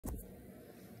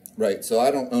Right, so I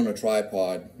don't own a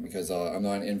tripod because I'm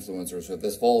not an influencer, so if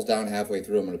this falls down halfway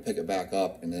through, I'm going to pick it back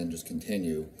up and then just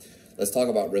continue. Let's talk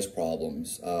about wrist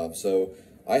problems. So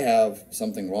I have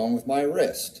something wrong with my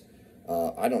wrist.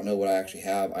 I don't know what I actually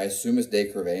have. I assume it's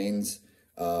de quervains.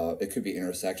 It could be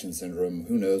intersection syndrome.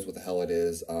 Who knows what the hell it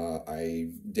is. I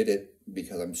did it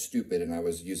because I'm stupid and I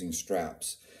was using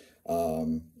straps.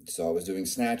 So I was doing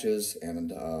snatches,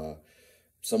 and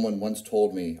someone once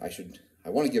told me I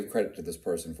want to give credit to this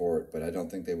person for it, but I don't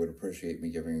think they would appreciate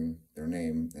me giving their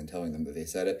name and telling them that they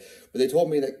said it. But they told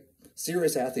me that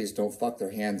serious athletes don't fuck their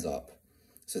hands up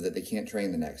so that they can't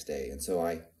train the next day. And so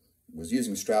I was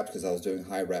using straps because I was doing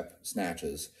high rep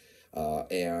snatches,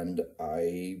 and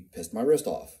I pissed my wrist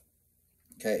off.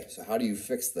 Okay, so how do you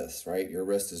fix this, right? Your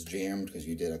wrist is jammed because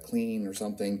you did a clean or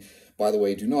something. By the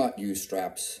way, do not use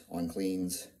straps on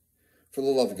cleans. For the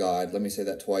love of God, let me say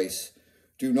that twice.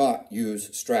 Do not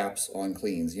use straps on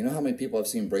cleans. You know how many people I've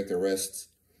seen break their wrists?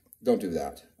 Don't do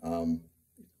that.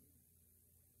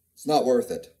 It's not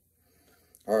worth it.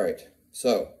 All right,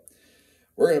 so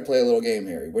we're going to play a little game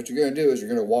here. What you're going to do is you're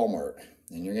going to Walmart,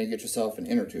 and you're going to get yourself an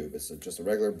inner tube. It's just a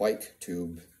regular bike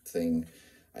tube thing.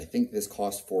 I think this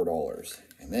costs $4.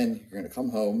 And then you're going to come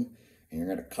home, and you're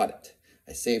going to cut it.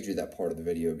 I saved you that part of the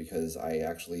video because I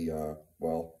actually,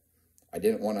 I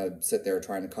didn't want to sit there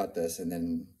trying to cut this and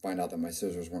then find out that my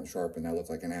scissors weren't sharp and I looked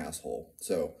like an asshole.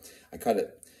 So I cut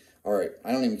it. All right,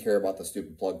 I don't even care about the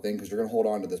stupid plug thing because you're going to hold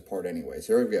on to this part anyway.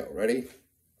 So here we go. Ready?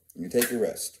 You take your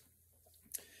wrist.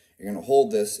 You're going to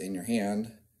hold this in your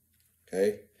hand,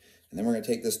 okay? And then we're going to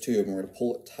take this tube and we're going to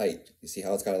pull it tight. You see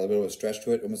how it's got a little bit of a stretch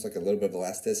to it? Almost like a little bit of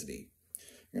elasticity.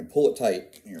 You're going to pull it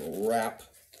tight and you're going to wrap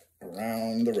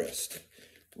around the wrist.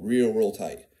 Real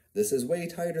tight. This is way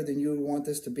tighter than you would want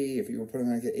this to be if you were putting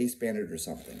like an ace bandage or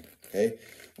something, okay?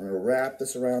 We're going to wrap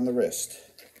this around the wrist,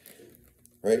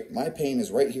 right? My pain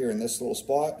is right here in this little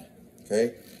spot,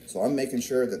 okay? So I'm making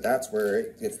sure that that's where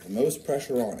it gets the most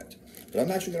pressure on it. But I'm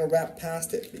actually going to wrap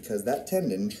past it because that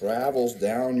tendon travels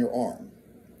down your arm,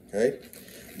 okay?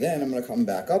 Then I'm going to come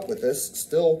back up with this,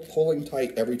 still pulling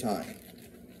tight every time.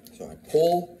 So I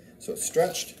pull, so it's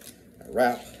stretched, I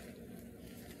wrap,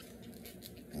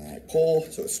 and I pull,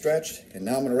 so it's stretched, and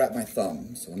now I'm going to wrap my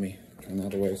thumb. So let me turn the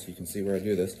other way so you can see where I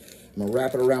do this. I'm going to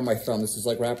wrap it around my thumb. This is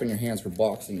like wrapping your hands for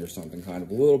boxing or something, kind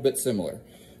of a little bit similar.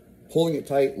 Pulling it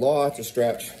tight, lots of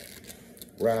stretch,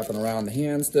 wrapping around the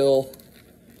hand still,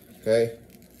 okay?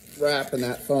 Wrapping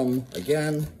that thumb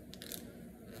again,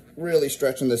 really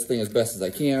stretching this thing as best as I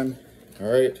can, all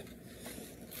right?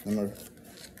 I'm going to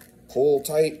pull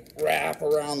tight, wrap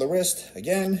around the wrist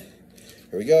again.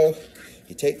 Here we go.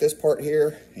 You take this part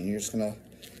here, and you're just gonna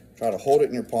try to hold it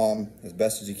in your palm as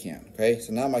best as you can, okay?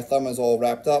 So now my thumb is all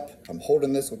wrapped up. I'm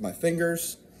holding this with my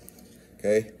fingers,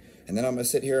 okay? And then I'm gonna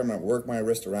sit here, I'm gonna work my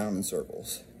wrist around in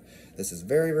circles. This is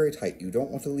very tight. You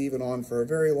don't want to leave it on for a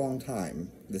very long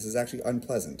time. This is actually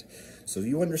unpleasant. So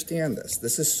you understand this.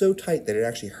 This is so tight that it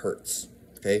actually hurts,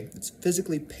 okay? It's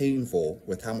physically painful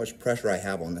with how much pressure I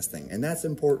have on this thing, and that's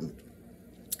important.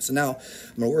 So now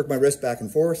I'm gonna work my wrist back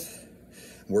and forth,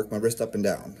 work my wrist up and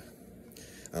down.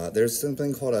 There's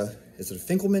something called is it a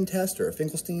Finkelman test or a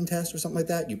Finkelstein test or something like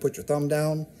that? You put your thumb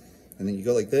down and then you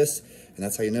go like this, and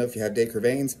that's how you know if you have de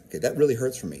quervains. Okay, that really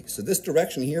hurts for me. So this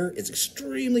direction here is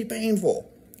extremely painful.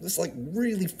 This like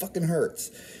really fucking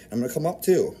hurts. I'm gonna come up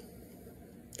too.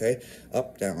 Okay,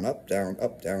 up, down, up, down,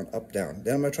 up, down, up, down.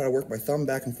 Then I'm gonna try to work my thumb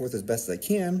back and forth as best as I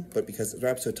can, but because it's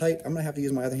wrapped so tight, I'm gonna have to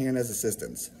use my other hand as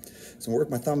assistance. So I'm gonna work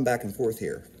my thumb back and forth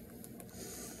here.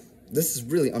 This is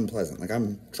really unpleasant. Like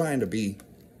I'm trying to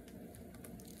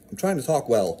talk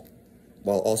well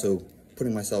while also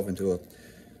putting myself into a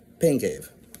pain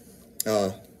cave.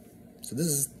 So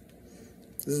this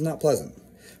is not pleasant.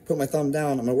 Put my thumb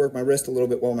down, I'm gonna work my wrist a little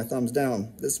bit while my thumb's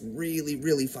down. This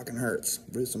really fucking hurts.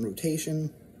 There's some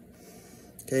rotation,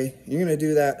 okay? You're gonna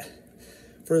do that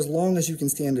for as long as you can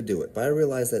stand to do it. But I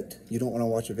realize that you don't wanna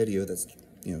watch a video that's,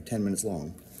 10 minutes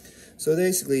long. So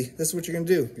basically, this is what you're gonna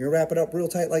do. You're gonna wrap it up real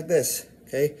tight like this,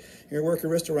 okay? You're gonna work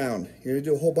your wrist around. You're gonna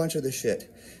do a whole bunch of this shit.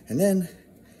 And then,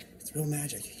 it's real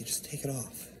magic. You just take it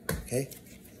off, okay?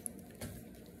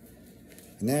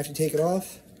 And then after you take it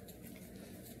off,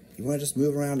 you wanna just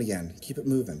move around again. Keep it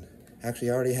moving. Actually,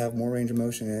 I already have more range of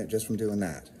motion in it just from doing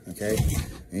that, okay?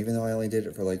 And even though I only did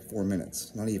it for like 4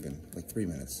 minutes, not even, like 3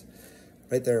 minutes.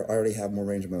 Right there, I already have more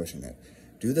range of motion in it.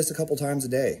 Do this a couple times a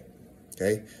day,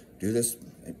 okay? Do this,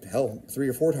 hell, 3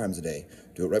 or 4 times a day.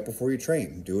 Do it right before you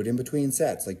train. Do it in between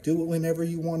sets. Like, do it whenever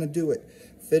you want to do it.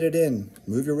 Fit it in.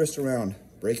 Move your wrist around.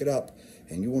 Break it up.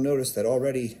 And you will notice that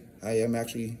already I am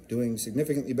actually doing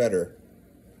significantly better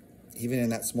even in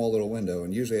that small little window,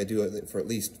 and usually I do it for at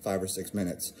least 5 or 6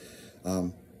 minutes,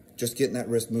 just getting that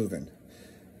wrist moving.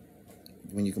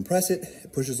 When you compress it,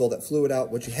 it pushes all that fluid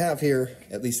out. What you have here,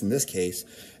 at least in this case,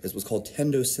 is what's called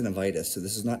tendosynovitis. So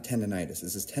this is not tendonitis,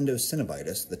 this is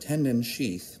tendosynovitis. The tendon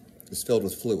sheath is filled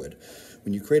with fluid.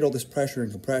 When you create all this pressure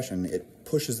and compression, it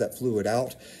pushes that fluid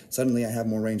out. Suddenly I have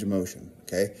more range of motion,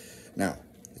 okay? Now,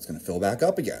 it's gonna fill back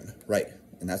up again, right?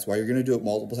 And that's why you're gonna do it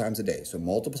multiple times a day. So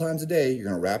multiple times a day, you're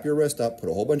gonna wrap your wrist up, put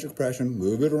a whole bunch of compression,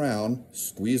 move it around,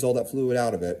 squeeze all that fluid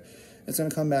out of it. It's gonna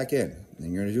come back in, and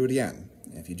then you're gonna do it again.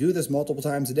 And if you do this multiple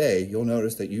times a day, you'll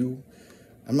notice that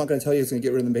I'm not gonna tell you it's gonna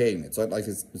get rid of the pain. It's not like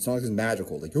it's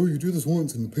magical. Like, oh, you do this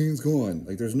once and the pain's gone.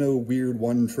 Like, there's no weird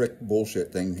one trick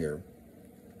bullshit thing here.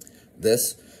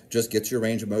 This just gets your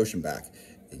range of motion back.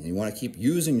 And you wanna keep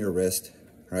using your wrist,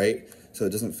 right? So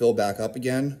it doesn't fill back up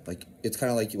again. Like, it's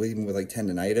kind of like even with like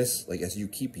tendonitis, like as you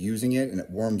keep using it and it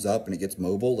warms up and it gets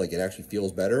mobile, like it actually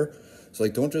feels better. So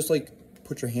like, don't just like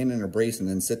put your hand in a brace and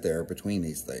then sit there between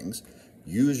these things.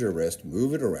 Use your wrist,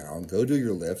 move it around, go do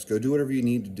your lifts, go do whatever you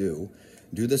need to do.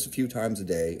 Do this a few times a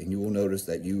day and you will notice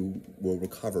that you will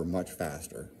recover much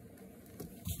faster.